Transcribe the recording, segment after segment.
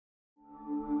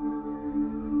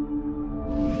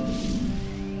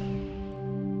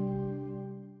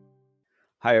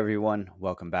Hi, everyone.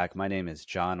 Welcome back. My name is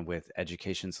John with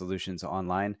Education Solutions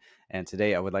Online, and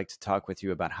today I would like to talk with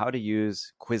you about how to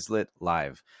use Quizlet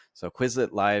Live. So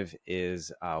Quizlet Live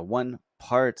is one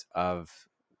part of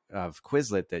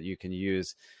Quizlet that you can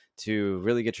use to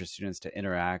really get your students to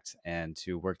interact and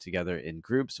to work together in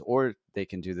groups, or they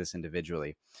can do this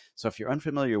individually. So if you're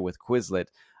unfamiliar with Quizlet,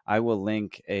 I will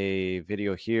link a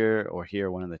video here or here,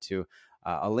 one of the two.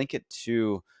 I'll link it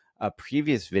to a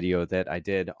previous video that I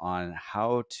did on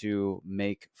how to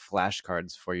make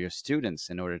flashcards for your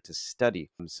students in order to study.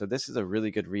 So this is a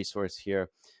really good resource here.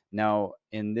 Now,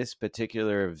 in this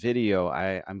particular video,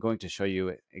 I'm going to show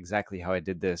you exactly how I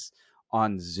did this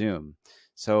on Zoom.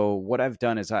 So what I've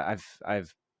done is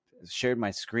I've shared my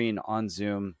screen on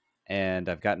Zoom, and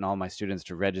I've gotten all my students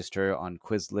to register on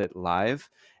Quizlet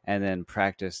Live and then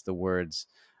practice the words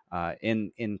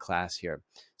in class here.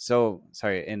 So,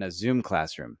 sorry, in a Zoom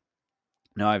classroom.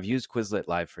 Now, I've used Quizlet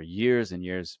Live for years and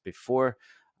years before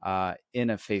in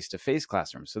a face-to-face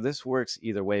classroom. So this works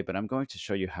either way, but I'm going to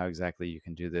show you how exactly you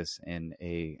can do this in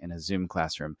a Zoom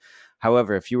classroom.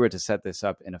 However, if you were to set this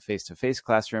up in a face-to-face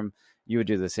classroom, you would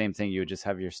do the same thing. You would just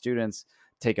have your students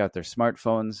take out their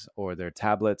smartphones or their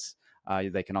tablets.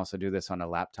 They can also do this on a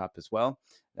laptop as well.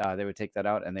 They would take that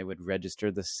out and they would register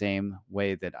the same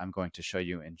way that I'm going to show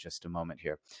you in just a moment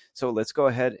here. So let's go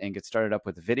ahead and get started up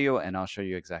with the video, and I'll show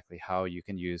you exactly how you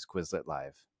can use Quizlet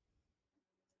Live.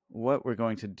 What we're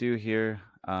going to do here,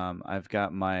 I've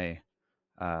got my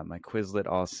my Quizlet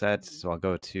all set, so I'll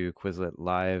go to Quizlet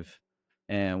Live.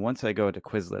 And once I go to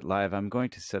Quizlet Live, I'm going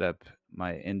to set up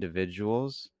my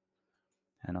individuals,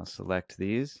 and I'll select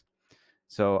these.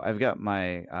 So I've got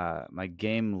my my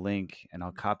game link, and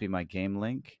I'll copy my game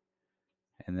link,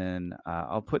 and then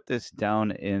I'll put this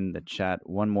down in the chat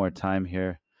one more time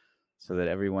here so that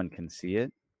everyone can see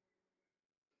it.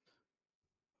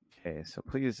 Okay, so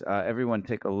please everyone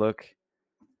take a look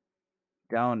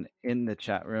down in the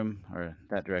chat room, or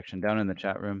that direction, down in the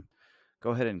chat room.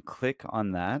 Go ahead and click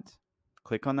on that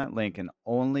link, and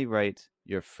only write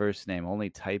your first name, only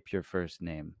type your first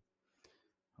name.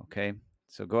 Okay,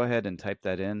 so go ahead and type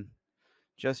that in,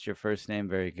 just your first name.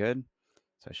 Very good.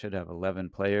 So I should have 11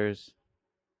 players.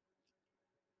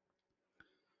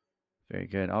 Very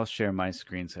good. I'll share my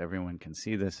screen so everyone can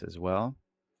see this as well.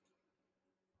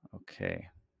 Okay.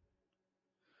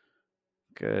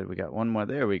 Good. We got one more.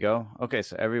 There we go. Okay,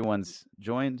 so everyone's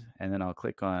joined, and then I'll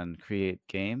click on Create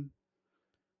Game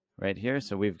right here.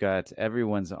 So we've got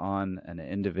everyone's on an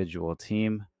individual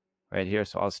team right here.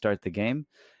 So I'll start the game,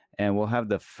 and we'll have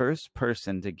the first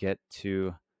person to get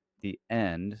to the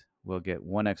end will get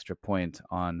 1 extra point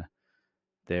on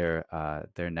their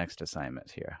next assignment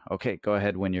here. Okay, go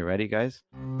ahead when you're ready, guys.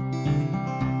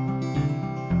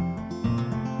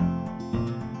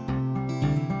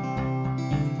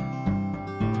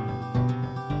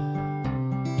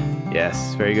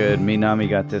 Yes, very good. Minami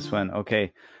got this one.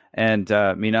 Okay, and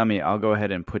Minami, I'll go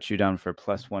ahead and put you down for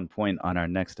 +1 point on our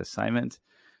next assignment.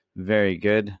 Very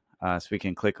good. So we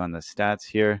can click on the stats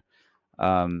here,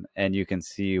 and you can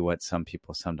see what some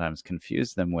people sometimes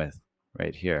confuse them with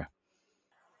right here.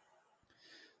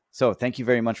 So thank you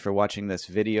very much for watching this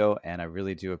video, and I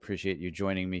really do appreciate you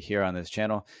joining me here on this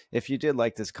channel. If you did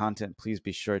like this content, please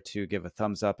be sure to give a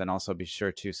thumbs up, and also be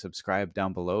sure to subscribe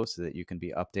down below so that you can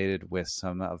be updated with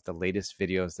some of the latest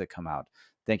videos that come out.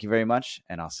 Thank you very much,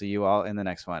 and I'll see you all in the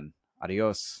next one.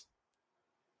 Adios.